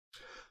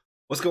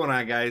What's going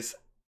on, guys?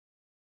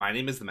 My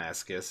name is the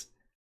Masochist,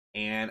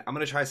 and I'm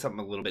going to try something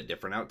a little bit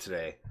different out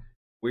today.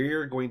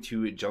 We're going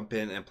to jump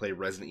in and play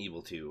Resident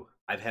Evil 2.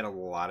 I've had a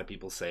lot of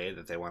people say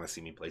that they want to see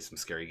me play some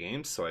scary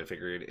games, so I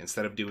figured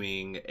instead of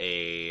doing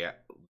a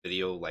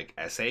video like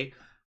essay,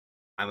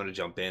 I'm going to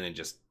jump in and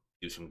just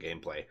do some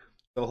gameplay.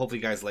 So hopefully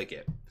you guys like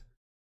it.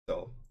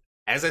 So,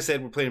 as I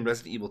said, we're playing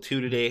Resident Evil 2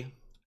 today.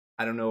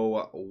 I don't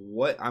know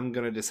what I'm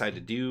going to decide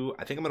to do.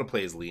 I think I'm going to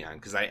play as Leon,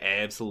 because I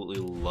absolutely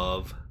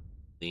love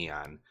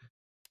Leon.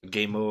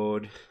 Game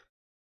mode.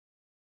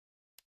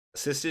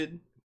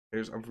 Assisted.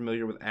 There's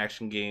unfamiliar with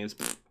action games.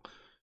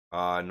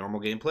 Normal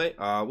gameplay.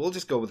 We'll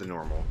just go with the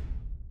normal.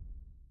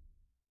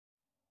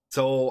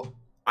 So,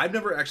 I've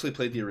never actually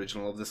played the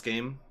original of this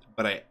game,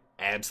 but I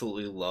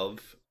absolutely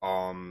love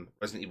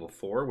Resident Evil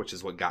 4, which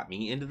is what got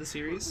me into the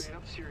series.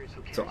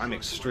 So I'm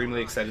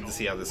extremely excited to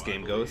see how this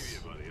game goes.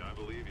 I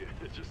believe you.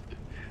 Just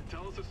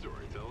tell us a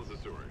story. Tell us a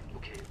story.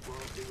 Okay, well,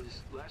 it was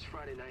last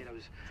Friday night. I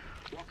was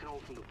walking home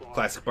from the bar.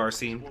 Classic bar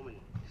scene. This woman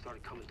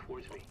started coming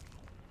towards me.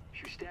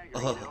 She was staggering,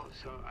 Oh, you know,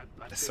 so I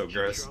that's so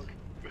gross.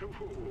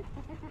 Whoa.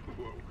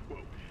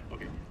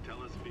 Okay,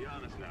 tell us, be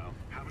honest now.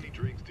 How many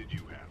drinks did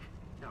you have?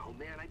 No,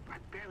 man, I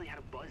barely had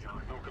a buzz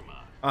on. Oh, come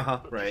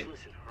on. Look, right. Just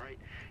listen, all right?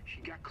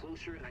 She got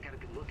closer, and I got a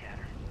good look at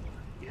her.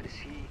 You got to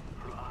see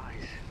her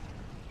eyes,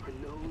 her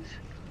nose,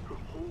 her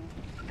whole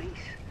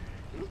face.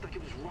 It looked like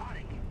it was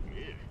rotting.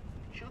 Yeah.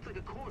 She looked like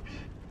a corpse.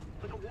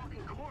 Like a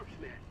walking corpse,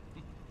 man.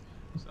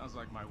 Sounds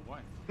like my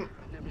wife. I've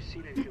never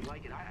seen anything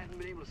like it. I haven't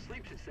been able to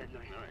sleep since that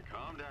night. All right,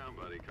 calm down,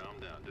 buddy. Calm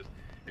down. Just,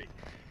 hey,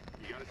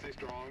 you gotta stay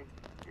strong,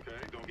 okay?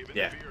 Don't give in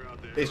to fear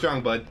out there. Stay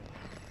strong, bud.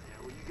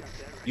 Yeah, well, you got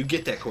that right. You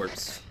get that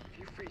corpse. If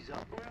you freeze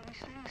up around these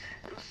things,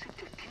 it'll sink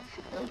their teeth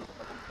in you.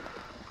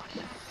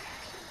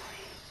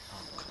 Oh,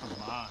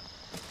 come on.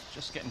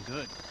 Just getting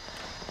good.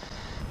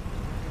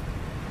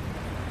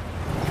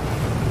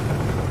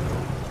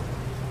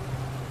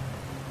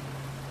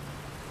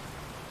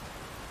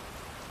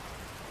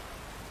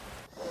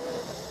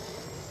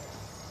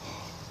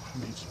 I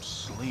need some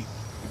sleep.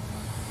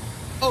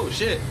 Oh,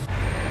 shit.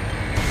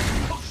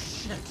 Oh,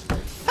 shit.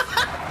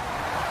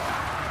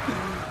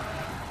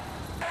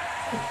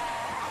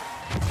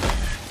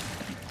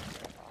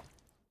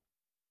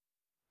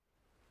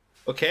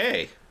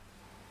 Okay.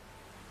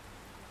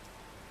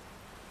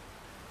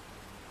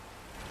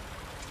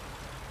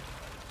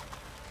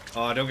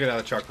 Oh, don't get out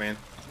of the truck, man.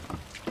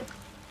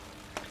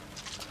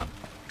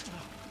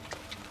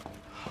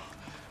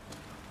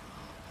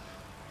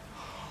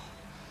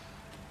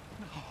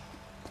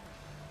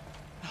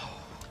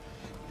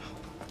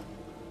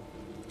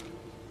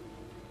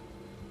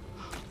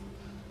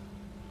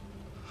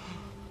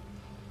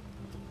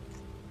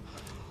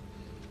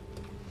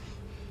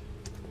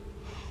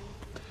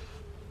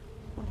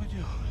 What do I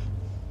do?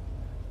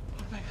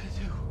 What am I gonna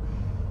do?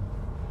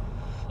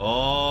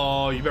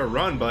 Oh, you better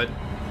run, bud.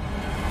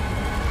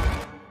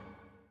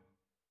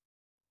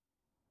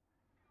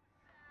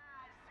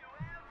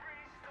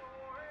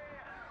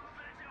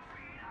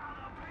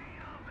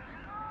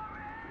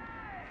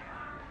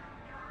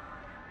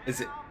 Is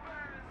it?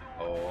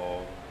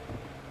 Oh,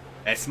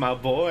 that's my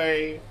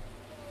boy.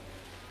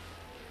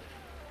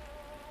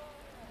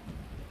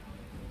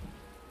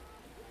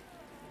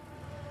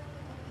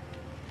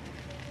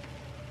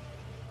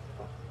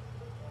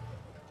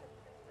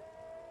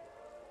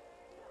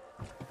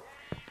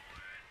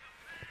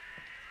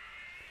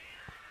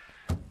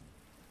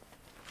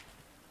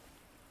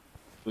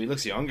 Ooh, he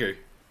looks younger.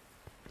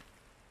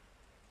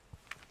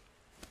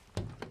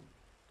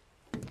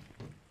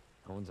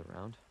 No one's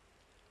around.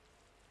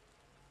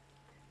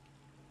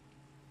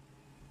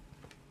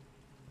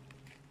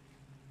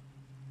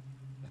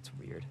 That's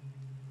weird.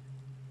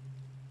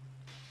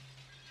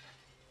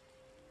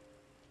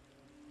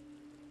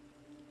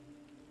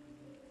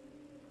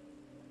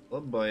 Oh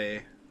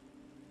boy.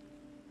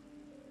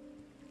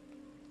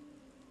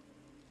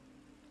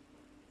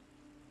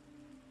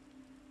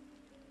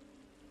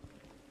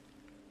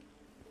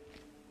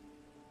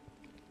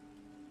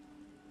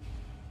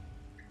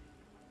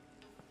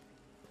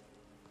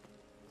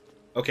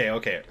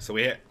 Okay. So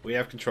we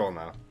have control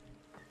now.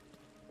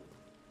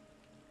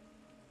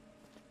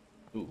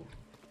 Ooh.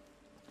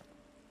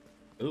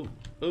 Ooh.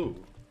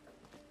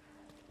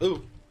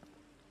 All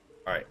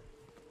right.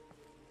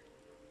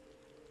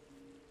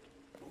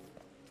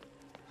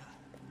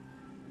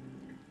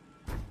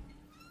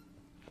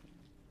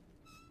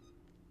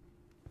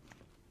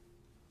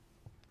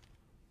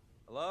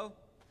 Hello?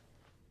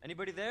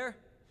 Anybody there?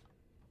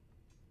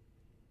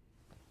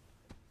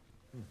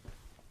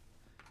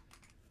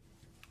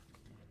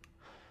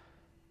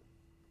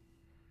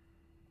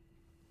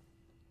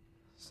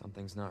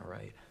 Something's not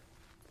right.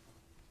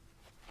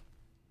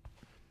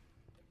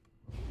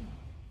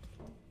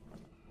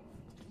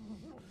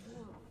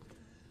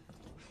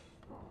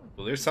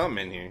 Well, there's something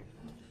in here.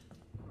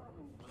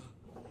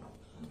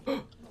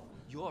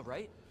 You all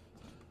right?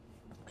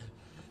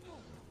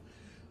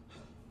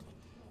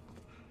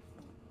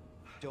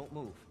 Don't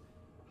move.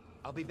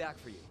 I'll be back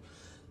for you.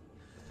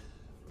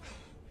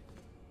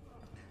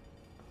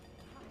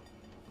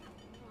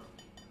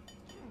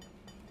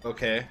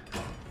 Okay.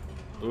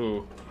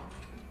 Ooh.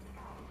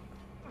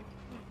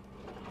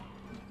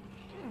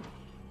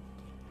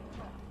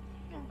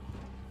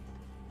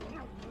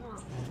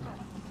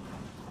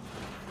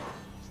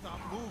 Stop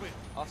moving.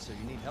 Officer,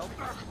 you need help?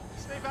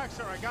 Stay back,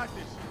 sir. I got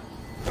this.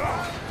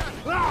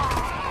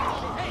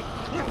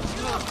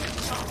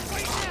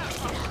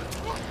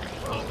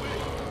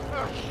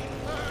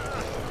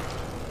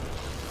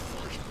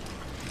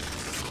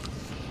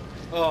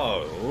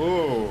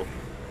 Oh,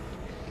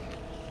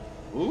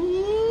 ooh.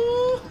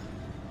 Ooh.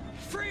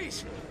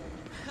 Freeze!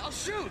 I'll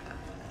shoot!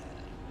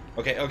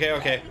 Okay, okay,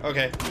 okay,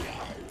 okay.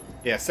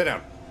 Yeah, sit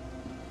down.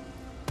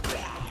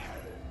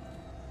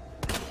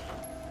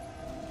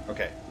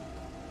 Okay.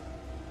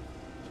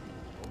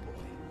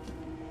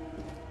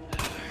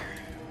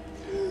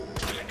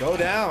 Go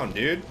down,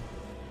 dude.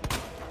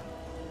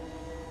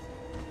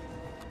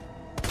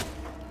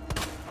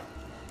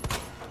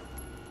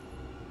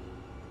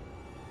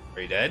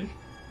 Are you dead?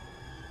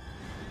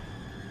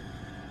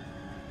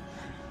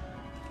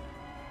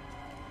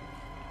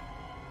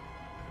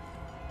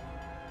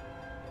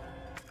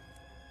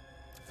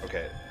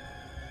 Okay.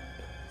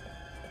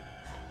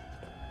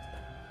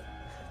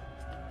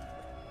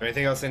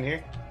 Anything else in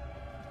here?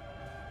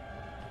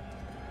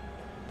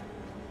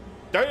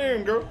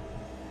 Damn, girl.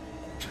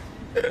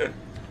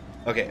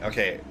 Okay,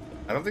 okay.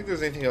 I don't think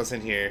there's anything else in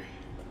here.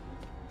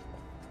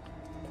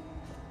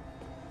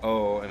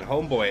 Oh, and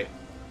homeboy.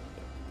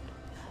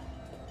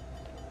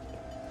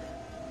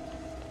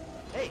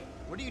 Hey,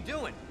 what are you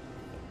doing?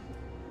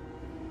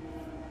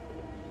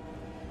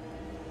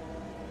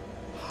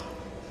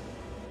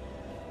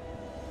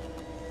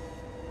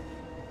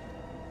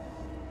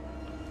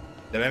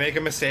 Did I make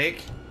a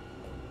mistake?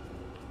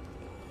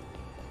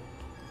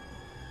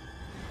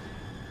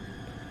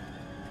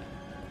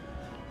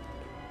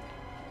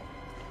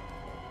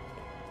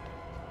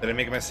 Did I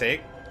make a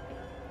mistake?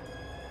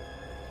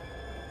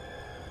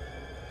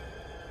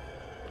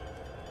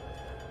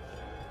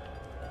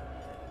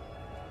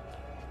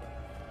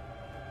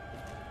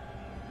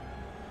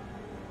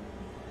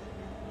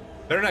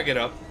 Better not get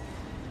up.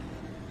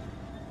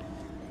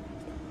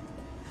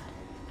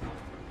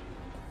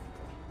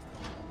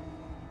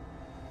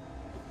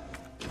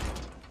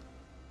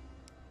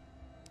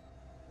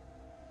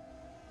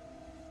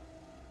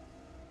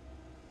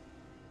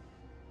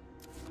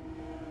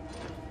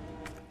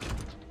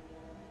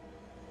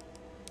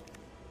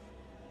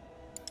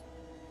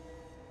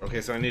 Okay,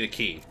 so I need a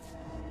key.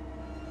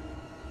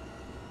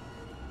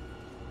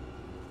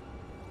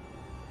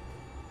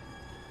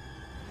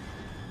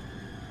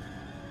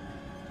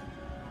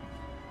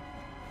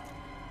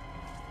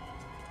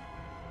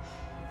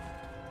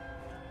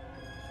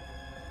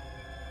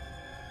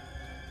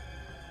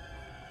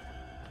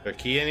 A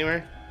key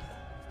anywhere?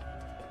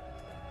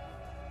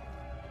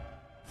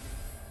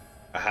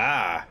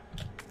 Aha!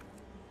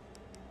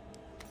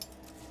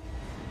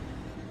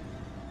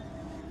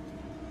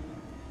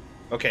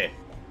 Okay.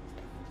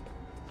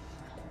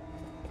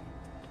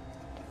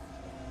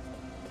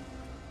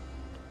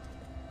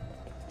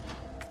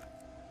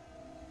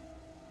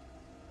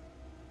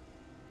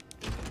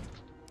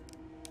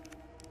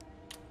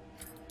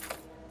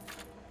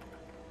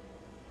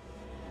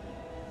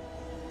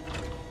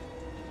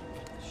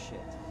 Shit.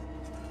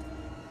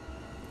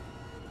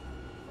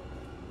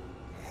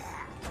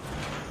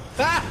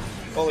 Ah!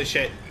 Holy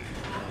shit.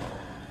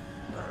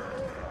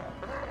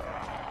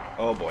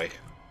 Oh boy.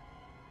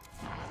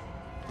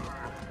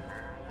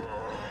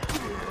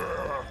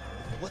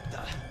 What the?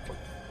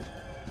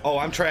 Oh,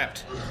 I'm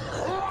trapped.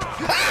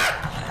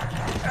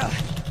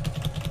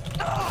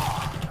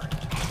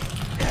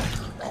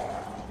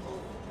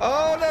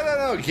 Oh, no,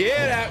 no, no.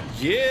 Get out.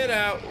 Get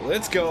out.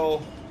 Let's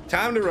go.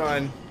 Time to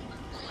run.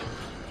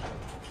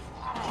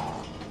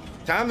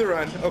 Time to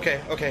run. Okay,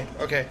 okay,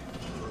 okay.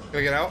 Can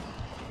I get out?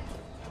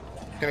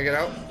 Can I get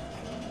out?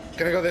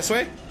 Can I go this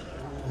way?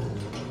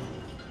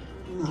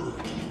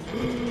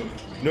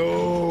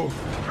 No.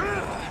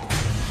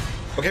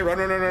 Okay, run,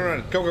 run, run, run,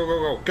 run. Go, go,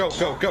 go, go,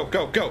 go, go,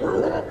 go, go, go.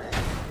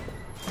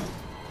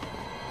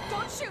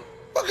 Don't shoot!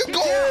 Fucking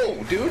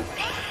go, dude.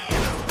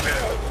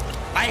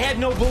 I had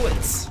no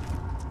bullets.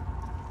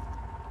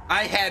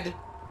 I had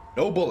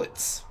no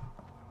bullets.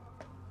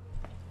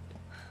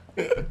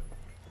 You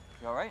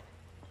alright?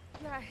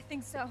 Yeah, I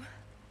think so.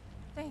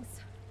 Thanks.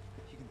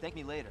 You can thank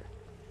me later,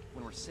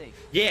 when we're safe.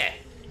 Yeah.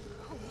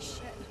 Holy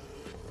shit.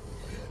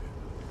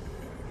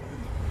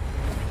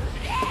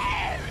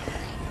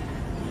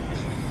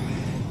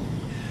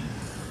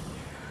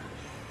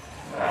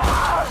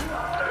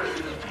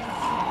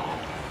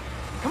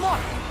 Come on!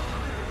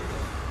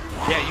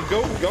 Yeah, you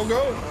go, go,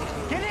 go.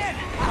 Get in!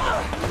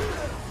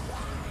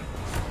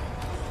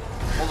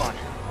 Hold on.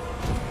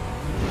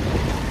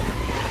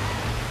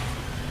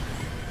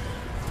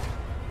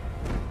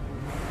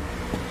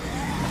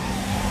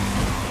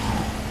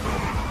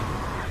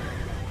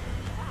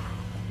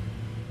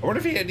 I wonder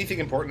if he had anything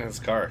important in his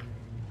car.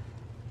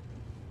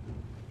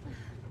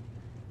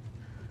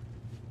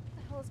 What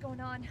the hell is going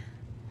on?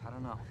 I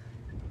don't know.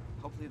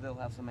 Hopefully they'll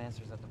have some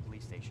answers at the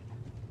police station.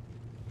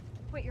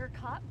 Wait, you're a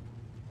cop?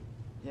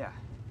 Yeah,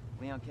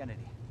 Leon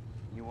Kennedy.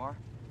 You are?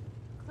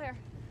 Claire.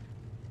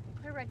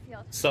 Claire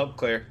Redfield. Sup,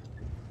 Claire?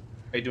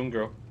 How you doing,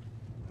 girl?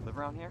 Live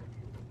around here?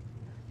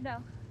 No.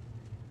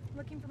 I'm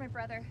looking for my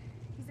brother.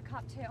 He's a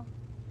cop too.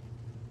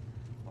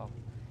 Well,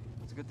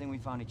 it's a good thing we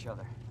found each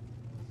other.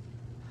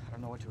 I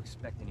don't know what to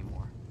expect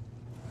anymore.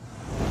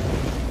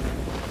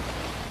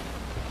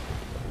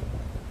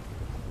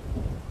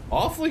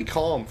 Awfully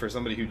calm for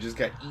somebody who just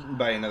got eaten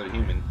by another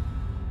human.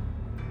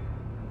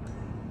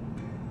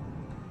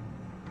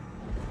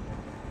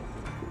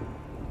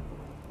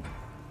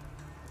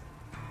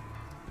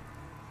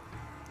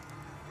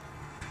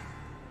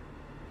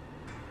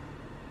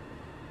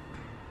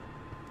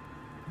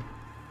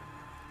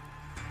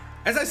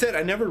 As I said,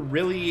 I never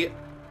really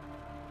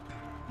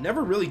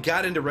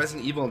got into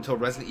Resident Evil until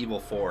Resident Evil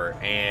 4,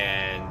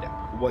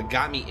 and what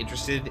got me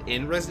interested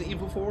in Resident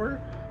Evil 4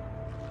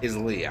 is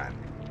Leon.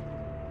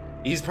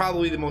 He's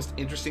probably the most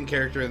interesting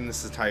character in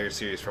this entire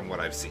series from what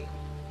I've seen.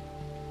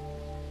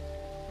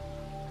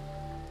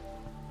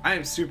 I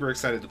am super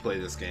excited to play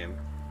this game.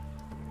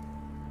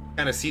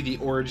 Kind of see the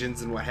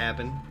origins and what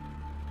happened.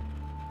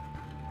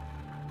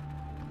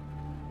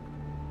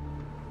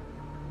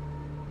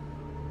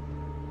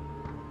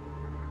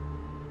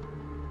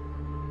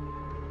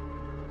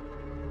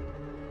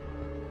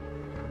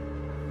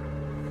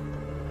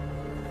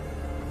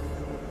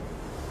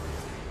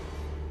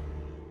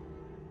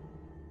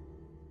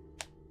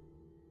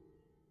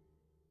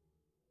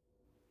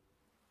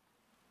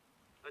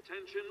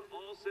 Attention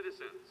all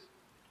citizens.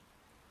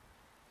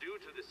 Due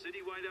to the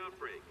citywide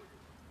outbreak,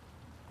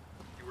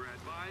 you are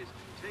advised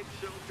to take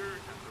shelter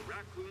at the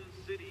Raccoon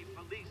City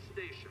Police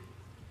Station.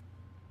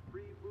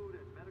 Free food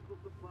and medical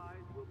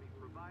supplies will be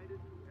provided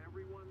to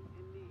everyone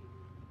in need.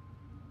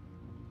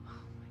 Oh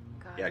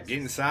my god. Yeah, this get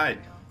is inside.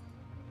 surreal.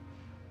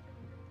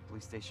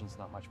 Police station's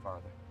not much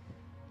farther.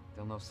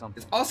 They'll know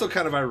something. It's also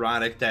kind of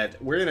ironic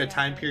that we're in a Yeah,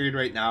 time right. period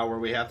right now where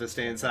we have to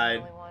stay They're the inside,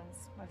 only ones.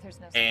 What if there's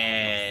no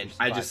and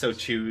I just so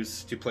Survivors.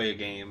 choose to play a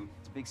game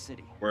It's a big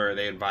city. where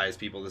they advise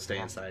people to stay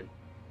Yeah. inside.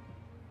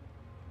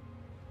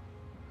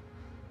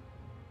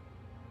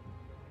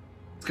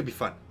 It's gonna be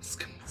fun. It's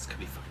gonna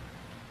be fun.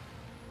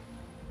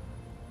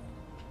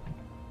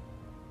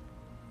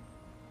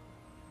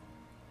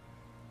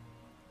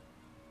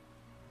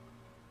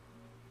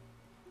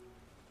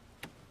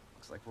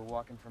 Looks like we're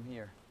walking from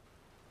here.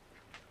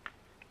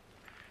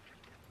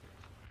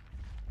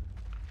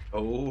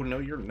 Oh no,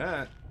 you're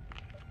not.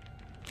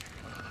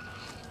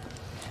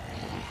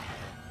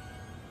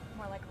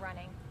 More like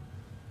running.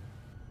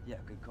 Yeah,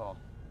 good call.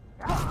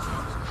 Leon,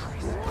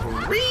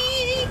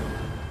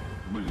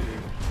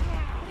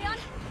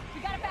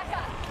 we gotta back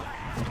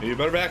up. You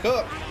better back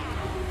up.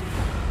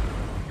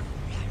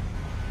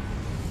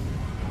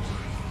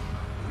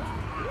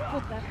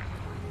 What the?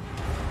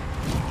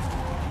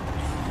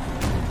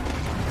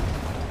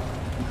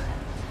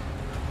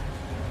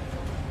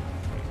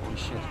 Holy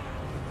shit.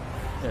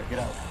 There, get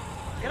out.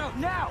 Get out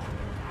now!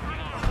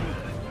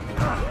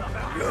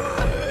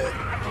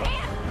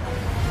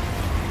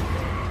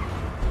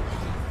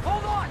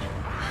 Hold on!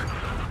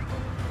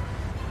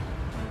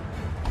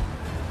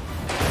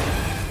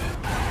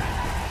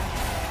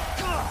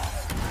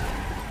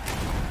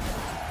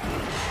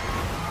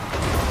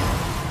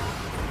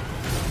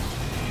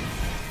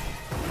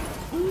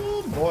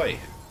 Ooh boy.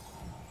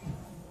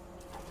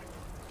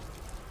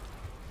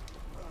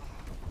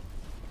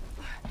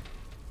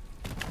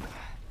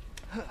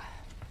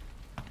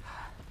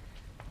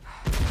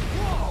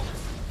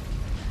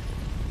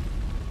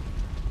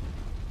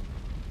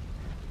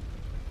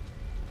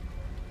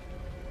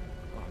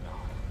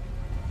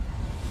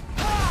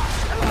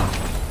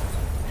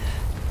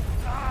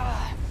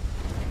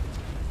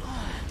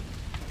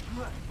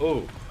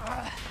 Oh.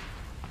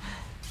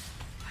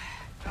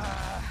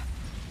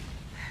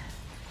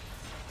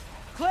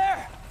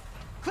 Claire!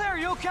 Claire, are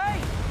you okay?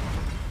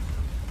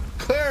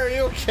 Claire, are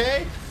you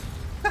okay?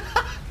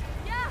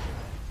 Yeah,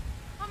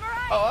 I'm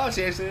alright. Oh,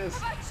 she actually is.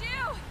 How about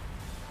you?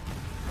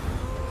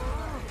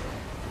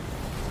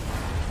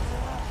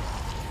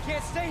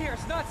 Can't stay here,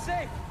 it's not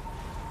safe.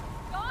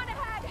 Go on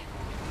ahead.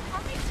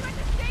 I'll meet you at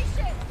the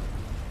station.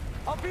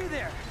 I'll be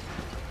there.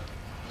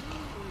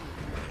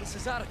 This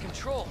is out of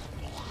control.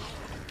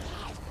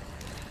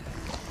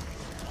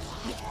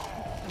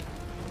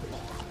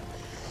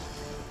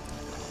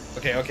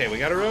 Okay, okay, we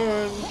gotta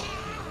run.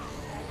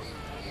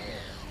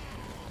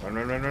 Run,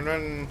 run, run, run,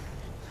 run.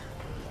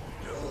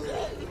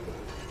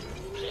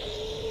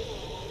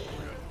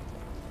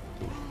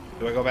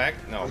 Do I go back?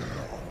 No.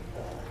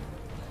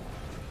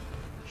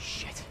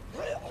 Shit.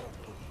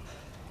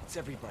 It's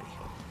everybody.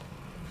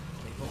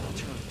 They've all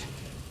turned.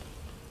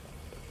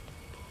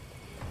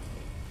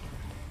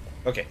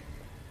 Okay.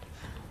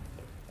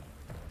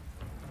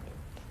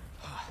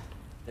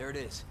 There it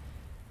is.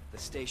 The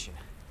station.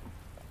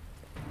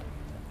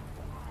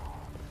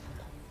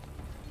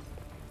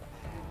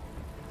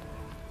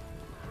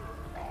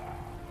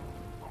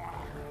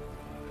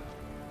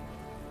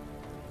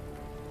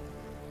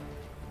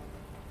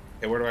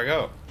 Okay, where do I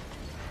go?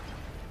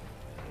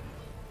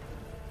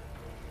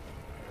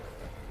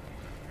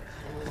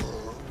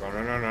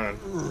 no, no, no,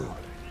 no.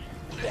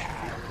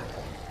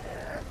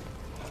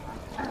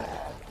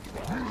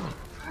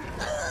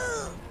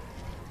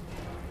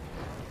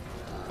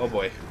 Oh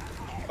boy.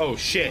 Oh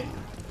shit.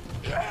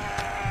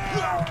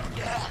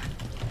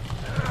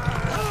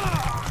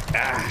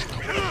 Ah.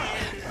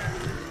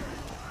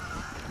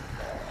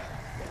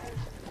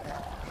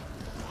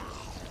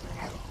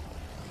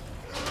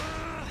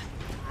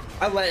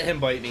 I let him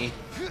bite me.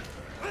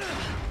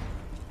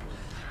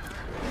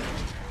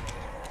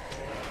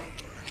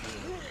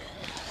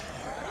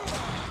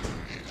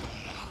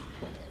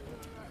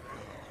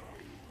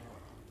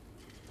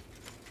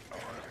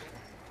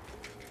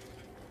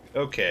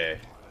 Okay.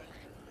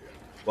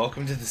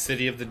 Welcome to the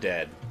city of the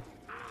dead.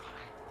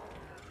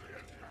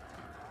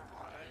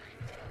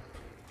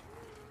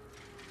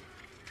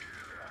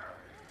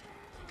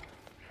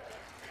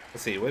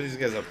 Let's see, what are these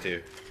guys up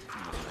to?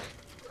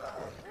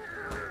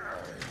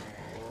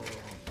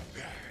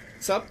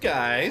 What's up,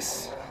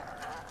 guys?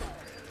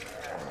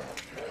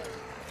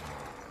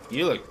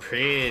 You look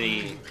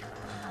pretty.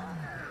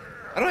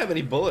 I don't have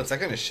any bullets. I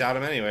could have shot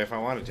him anyway if I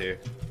wanted to.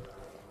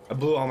 I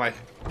blew all my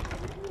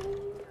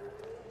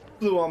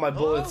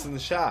bullets in the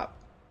shop.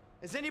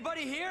 Is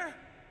anybody here?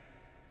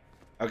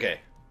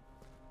 Okay.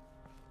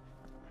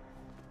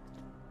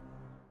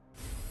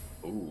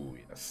 Ooh,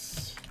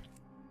 yes.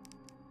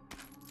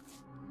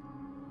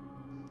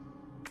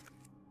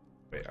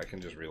 Wait, I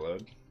can just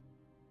reload.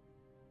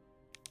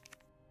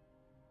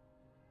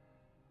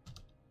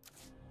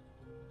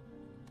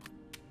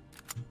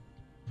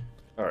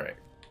 Alright,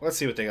 let's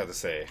see what they got to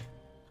say.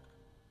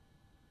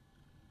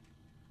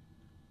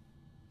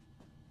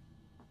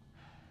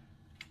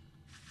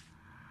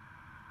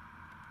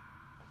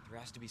 There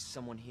has to be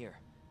someone here.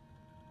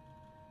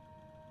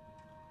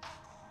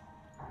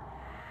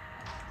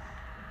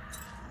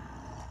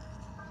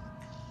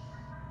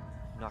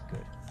 Not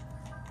good.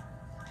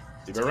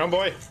 You been around,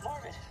 boy?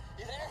 Marvin,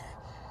 you there?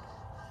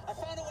 I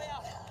found a way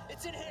out.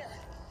 It's in here.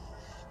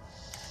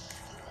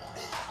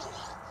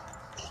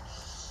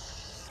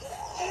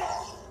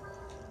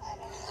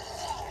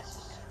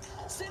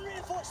 Send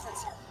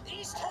reinforcements.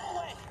 East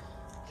hallway.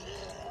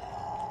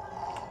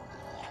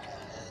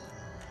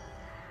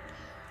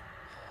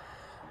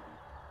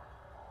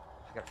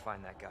 I gotta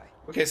find that guy.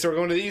 Okay, so we're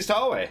going to the east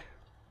hallway.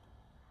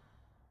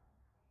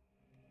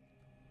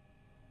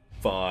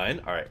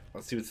 Fun. Alright,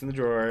 let's see what's in the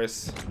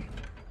drawers.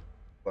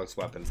 Flux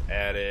weapons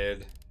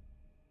added.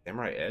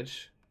 Samurai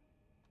Edge.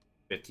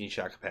 15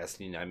 shot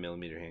capacity,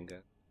 9mm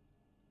handgun.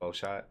 Bow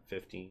shot,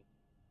 15.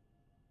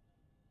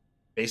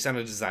 Based on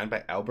a design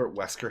by Albert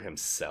Wesker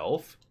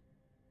himself.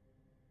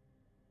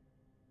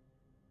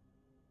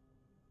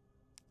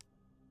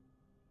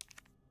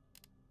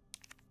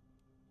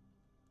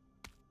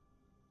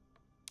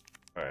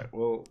 Alright,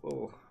 we'll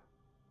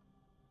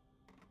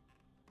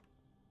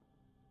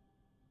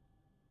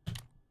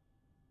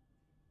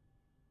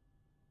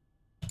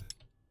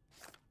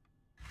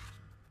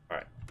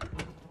Alright.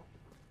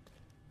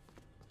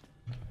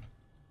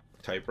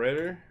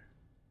 Typewriter?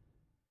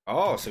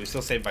 Oh, so we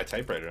still saved by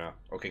typewriter now.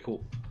 Okay,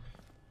 cool.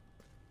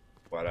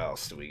 What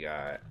else do we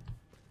got?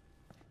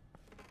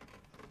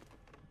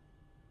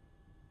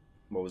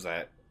 What was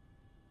that?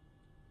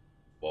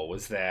 What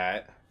was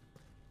that?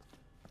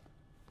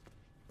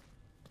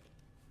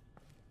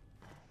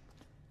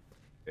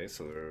 Okay,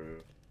 so there...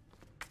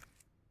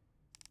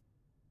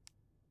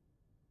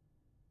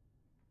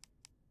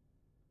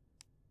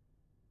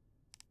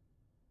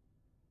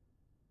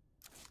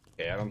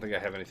 Okay, I don't think I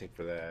have anything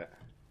for that.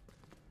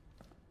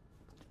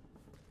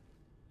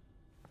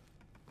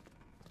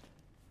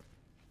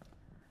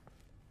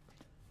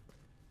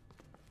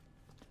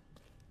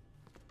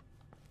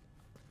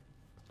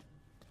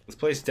 This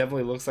place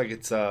definitely looks like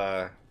it's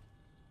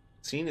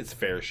seen its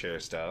fair share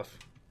of stuff.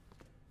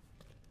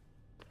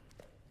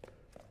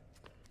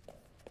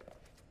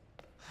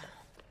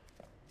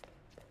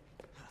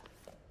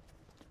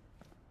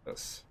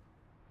 This.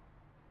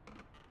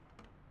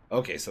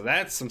 Okay, so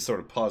that's some sort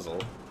of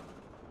puzzle.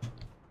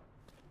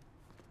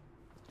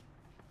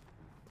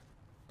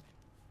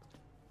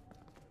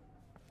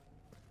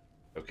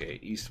 Okay,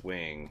 east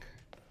wing.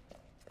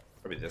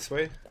 Probably this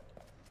way?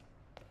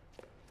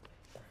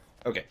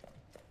 Okay.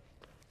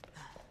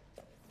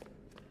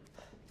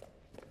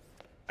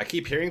 I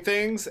keep hearing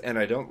things and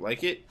I don't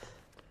like it.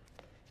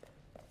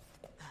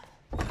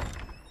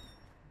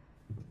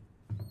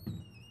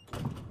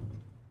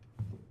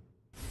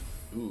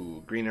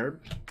 Ooh, green herb.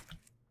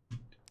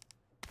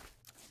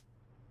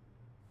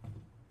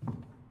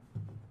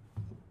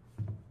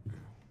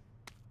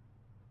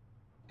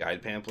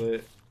 Guide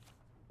pamphlet.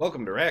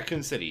 Welcome to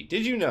Raccoon City.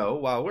 Did you know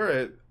while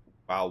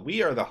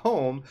we are the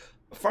home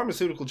of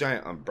pharmaceutical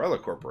giant Umbrella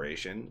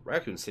Corporation,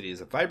 Raccoon City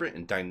is a vibrant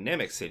and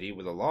dynamic city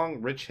with a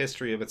long, rich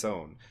history of its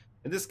own.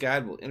 And this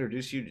guide will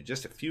introduce you to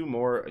just a few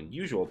more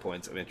unusual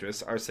points of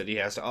interest our city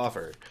has to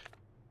offer.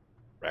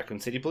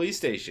 Raccoon City Police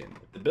Station.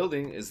 The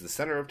building is the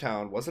center of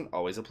town wasn't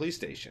always a police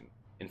station.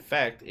 In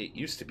fact, it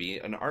used to be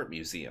an art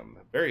museum.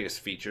 Various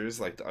features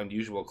like the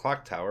unusual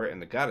clock tower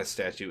and the goddess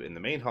statue in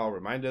the main hall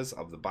remind us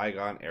of the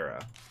bygone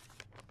era.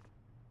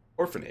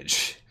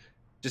 orphanage.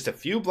 Just a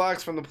few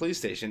blocks from the police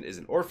station is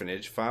an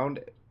orphanage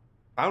founded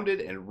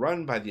and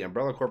run by the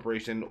Umbrella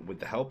Corporation with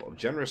the help of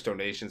generous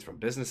donations from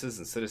businesses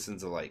and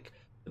citizens alike.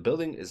 The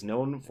building is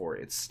known for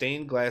its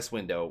stained glass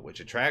window, which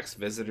attracts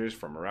visitors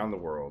from around the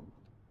world.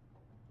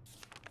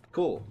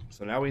 Cool.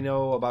 So now we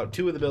know about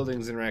 2 of the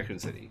buildings in Raccoon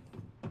City.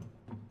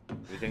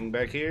 Anything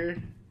back here?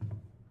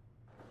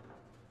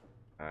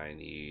 I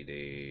need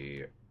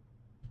a...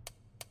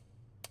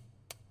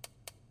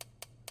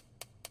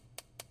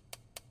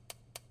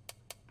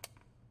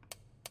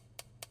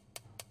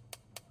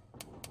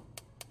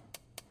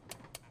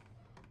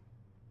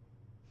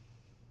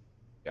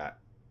 Got.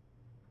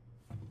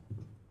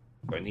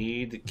 So I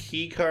need the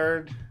key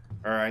card,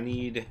 or I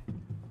need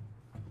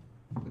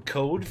the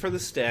code for the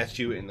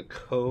statue and the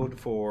code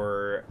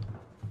for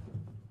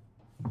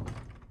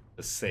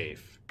the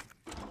safe.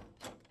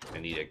 I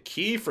need a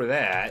key for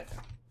that.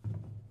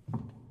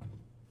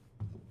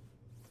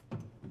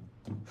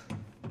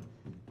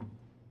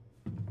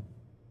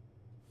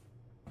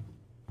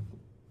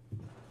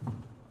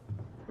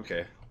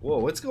 Okay. Whoa,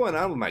 what's going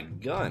on with my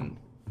gun?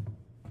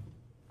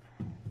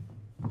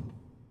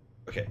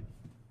 Okay.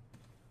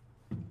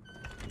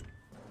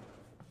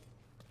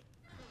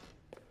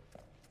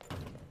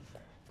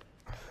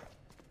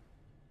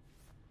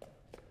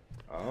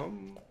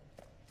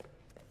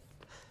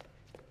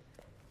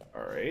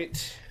 All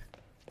right.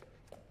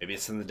 Maybe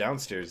it's in the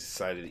downstairs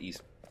side of the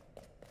east.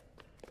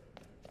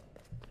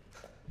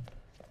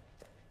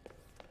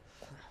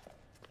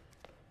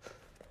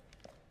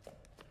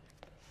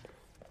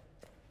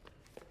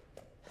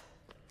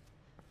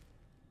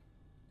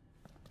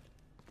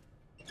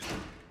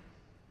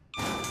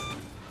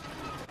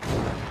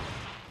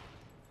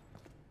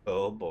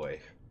 Oh boy.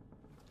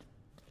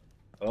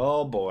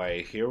 Oh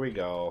boy, here we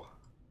go.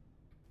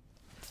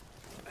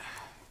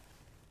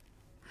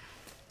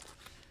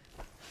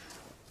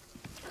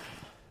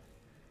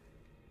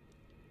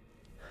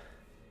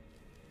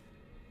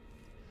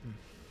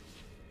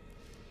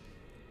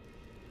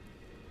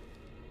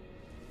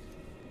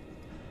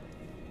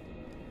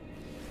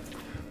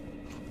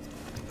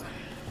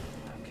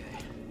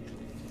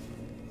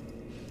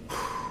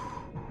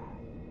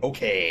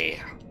 Okay.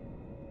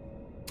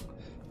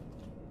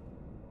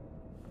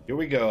 Here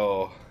we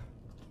go.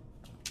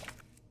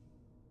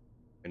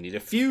 I need a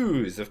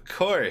fuse, of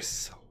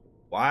course.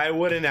 Why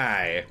wouldn't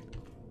I?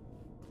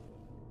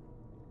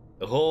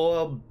 The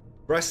whole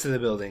rest of the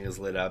building is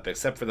lit up,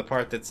 except for the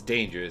part that's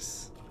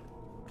dangerous.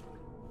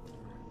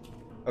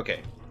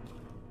 Okay.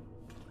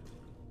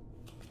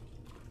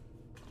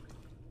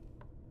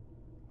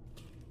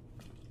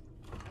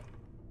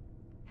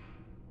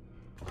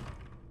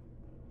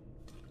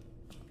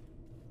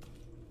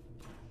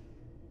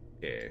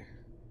 Okay.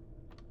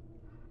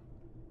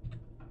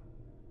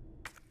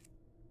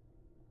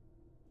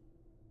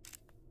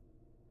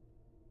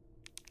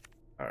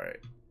 All right.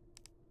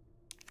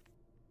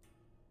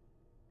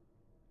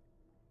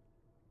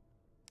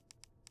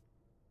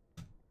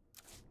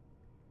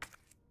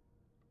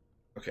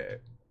 Okay.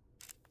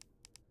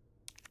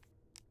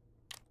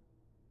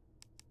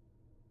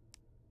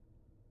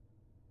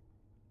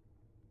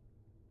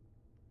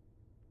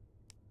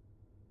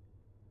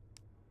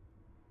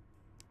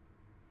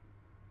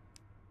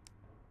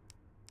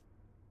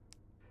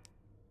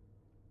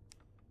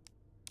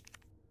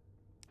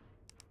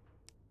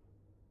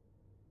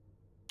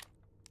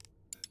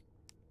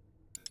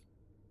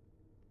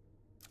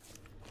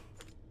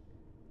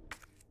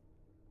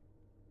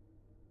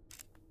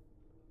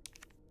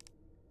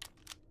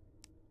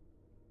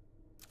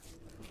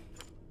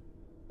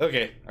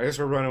 Okay, I guess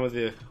we're running with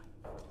you.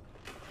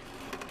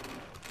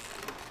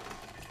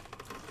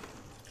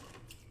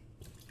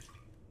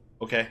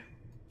 Okay.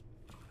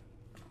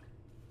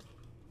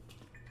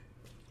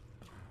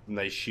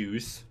 Nice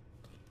shoes.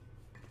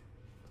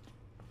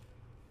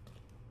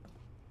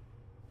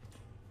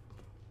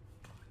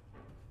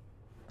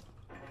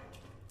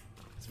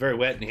 It's very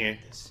wet in here.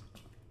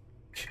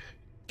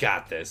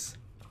 Got this.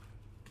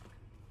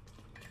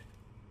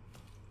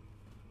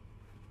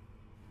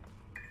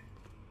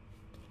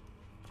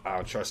 I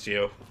don't trust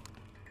you.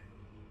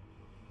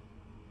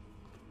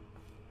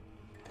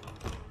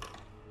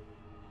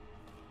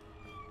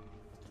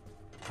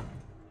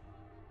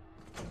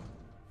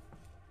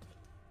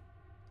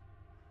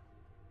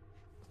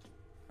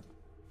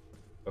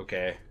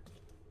 Okay.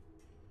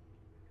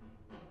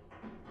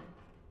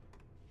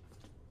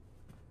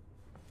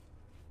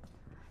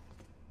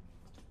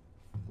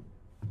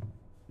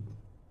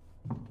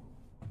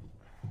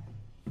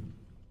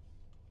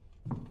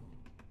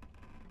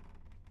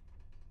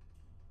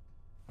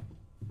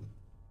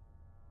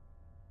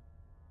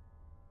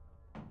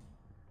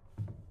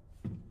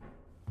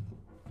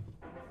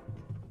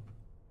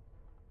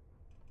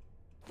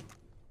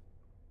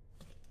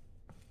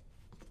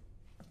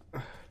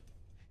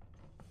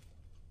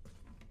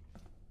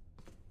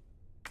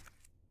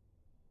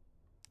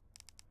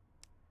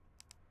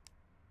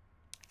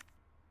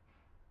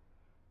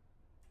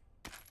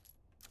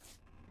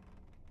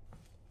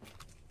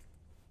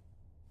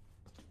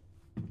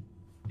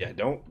 Yeah,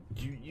 don't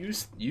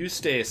you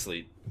stay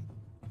asleep.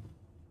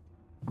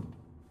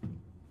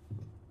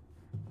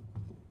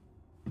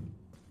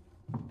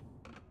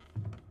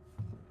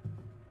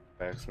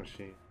 Fax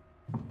machine.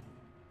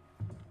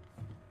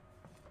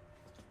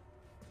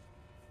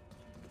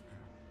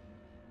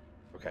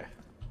 Okay.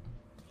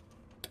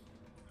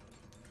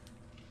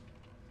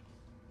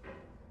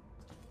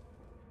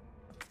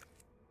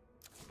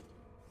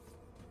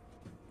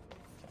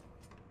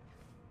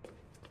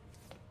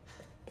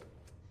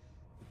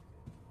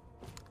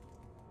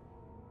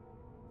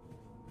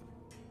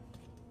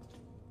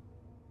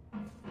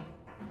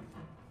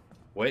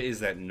 What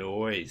is that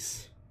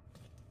noise?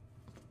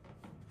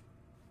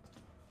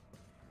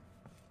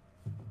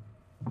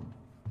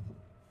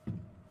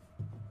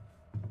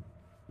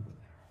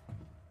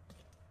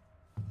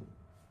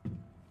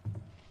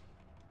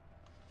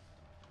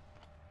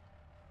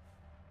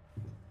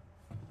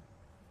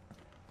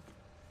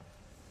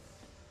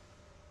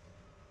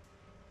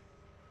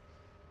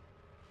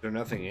 Is there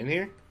nothing in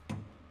here?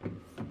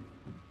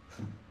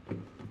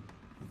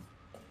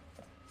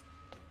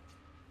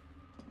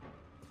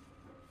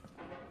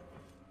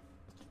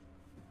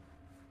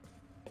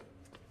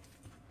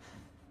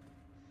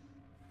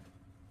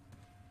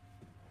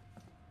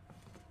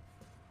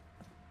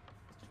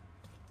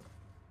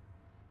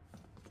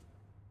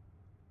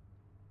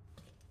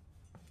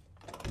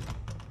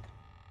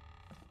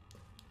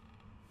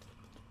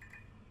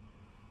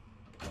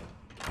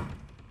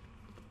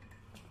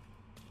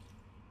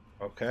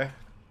 Okay.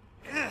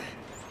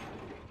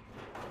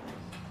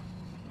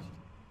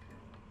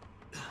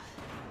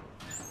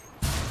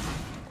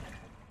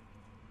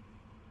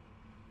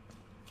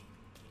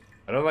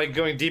 I don't like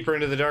going deeper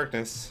into the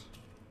darkness.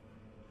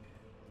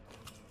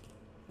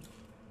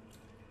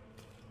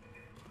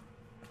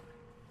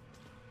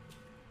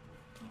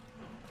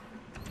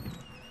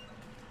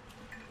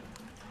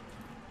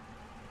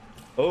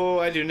 Oh,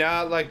 I do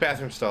not like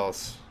bathroom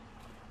stalls.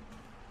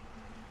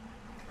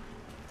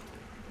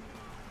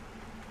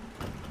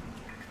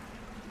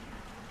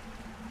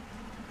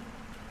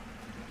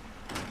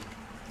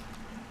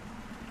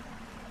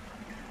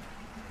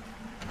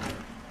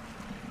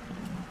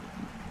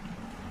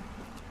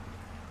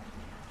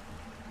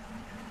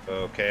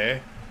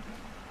 Okay.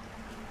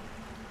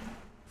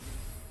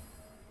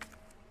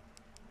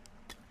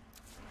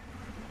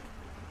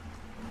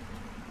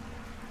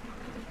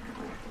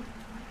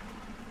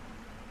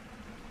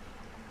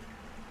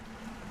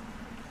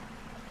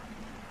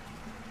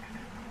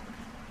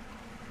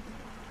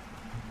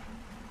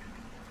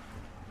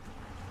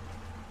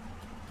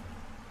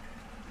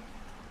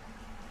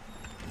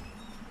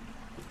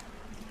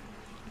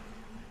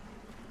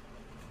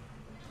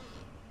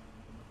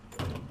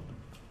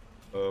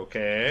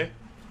 Okay.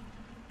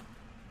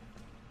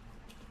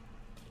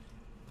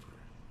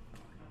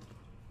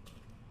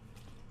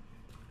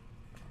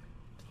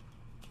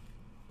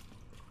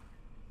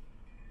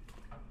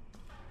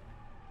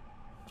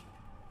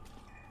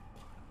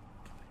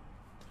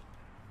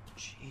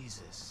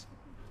 Jesus.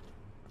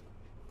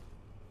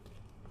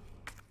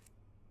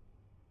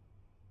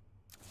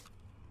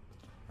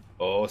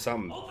 Oh,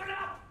 something. Open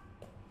up!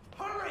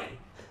 Hurry!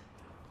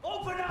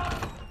 Open up!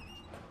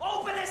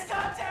 Open this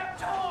goddamn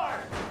door!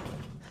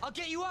 I'll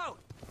get you out!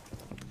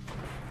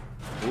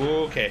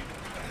 Okay.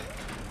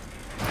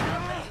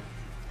 Help me!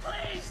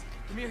 Please!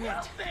 Give me your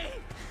hand. Help me!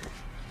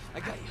 I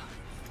got you.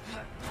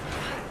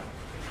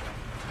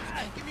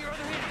 Give me your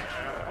other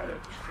hand.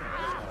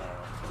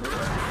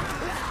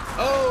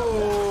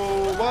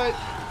 Oh, what?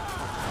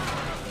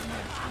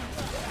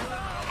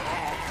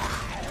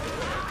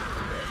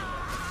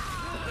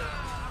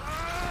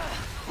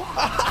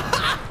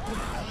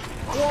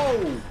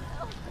 Whoa!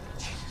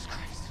 Jesus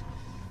Christ.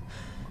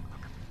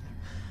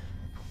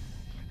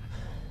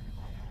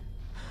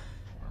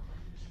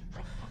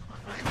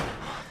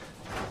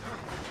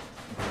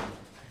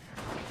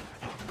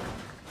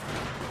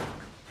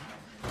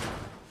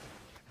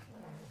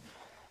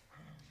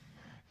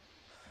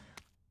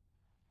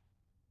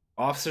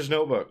 Officer's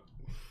notebook.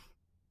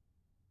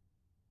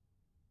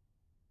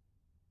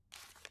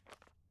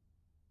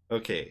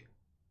 Okay.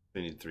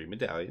 We need 3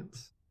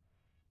 medallions.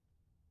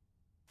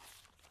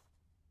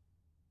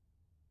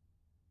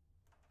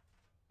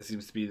 It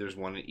seems to be there's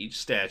one in each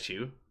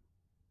statue.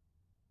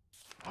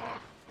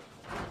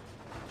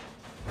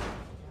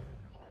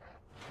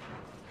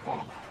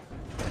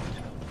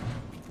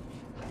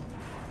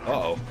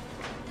 Uh-oh.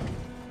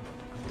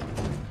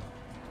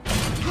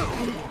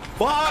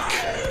 Fuck!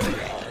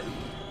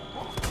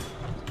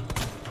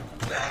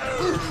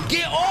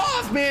 Get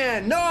off,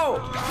 man!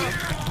 No!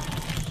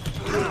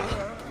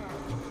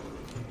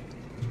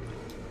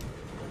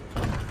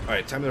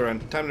 Alright, time to run.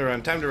 Time to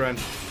run. Time to run.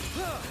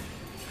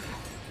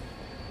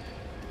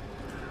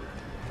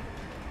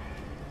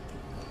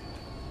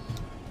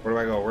 Where do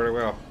I go? Where do I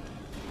go?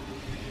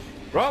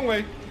 Wrong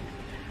way!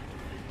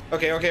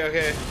 Okay, okay,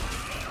 okay.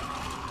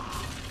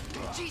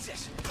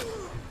 Jesus!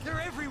 They're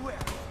everywhere!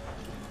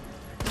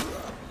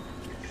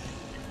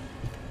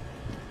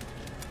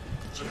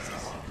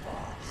 Jesus.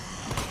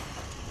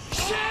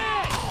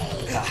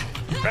 Shit!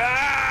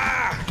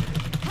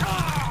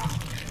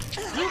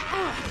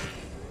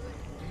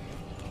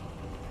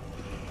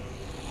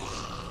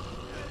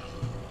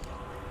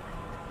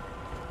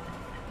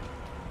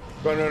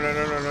 Go, no, no,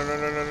 no, no, no, no,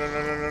 no, no, no,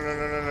 no, no, no,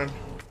 no, no, no.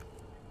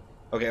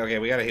 Okay, okay,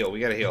 we gotta heal. We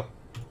gotta heal.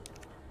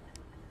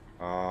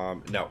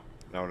 No. No,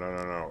 no, no,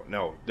 no,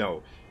 no,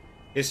 no.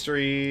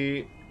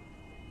 History.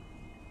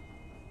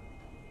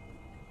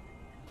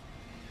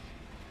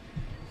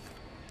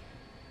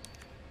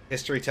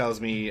 History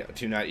tells me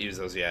to not use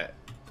those yet.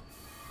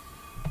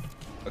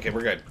 Okay,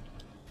 we're good.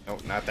 No,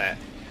 not that.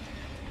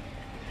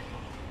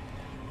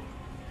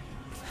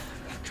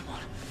 Come on.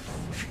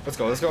 Let's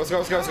go, let's go, let's go,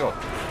 let's go, let's go.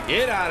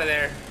 Get out of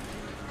there.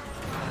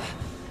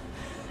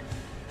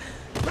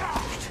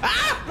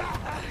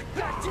 Ah!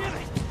 God damn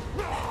it!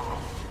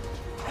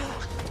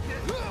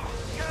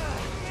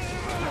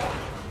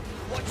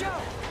 Watch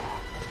out!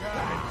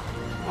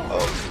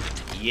 Oh.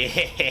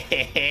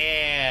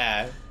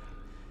 Yeah.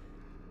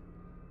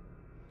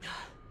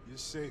 You're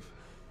safe.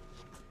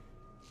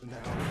 For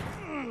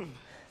now.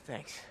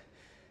 Thanks.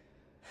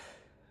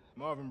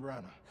 Marvin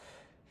Browner.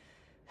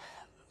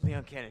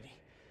 Leon Kennedy.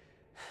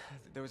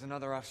 There was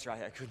another off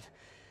strike. I couldn't...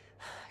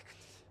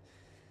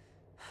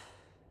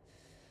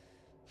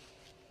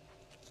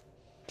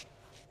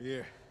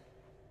 Here.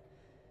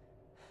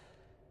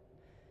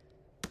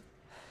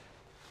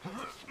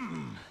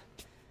 I'm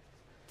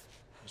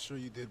sure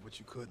you did what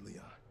you could,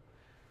 Leon.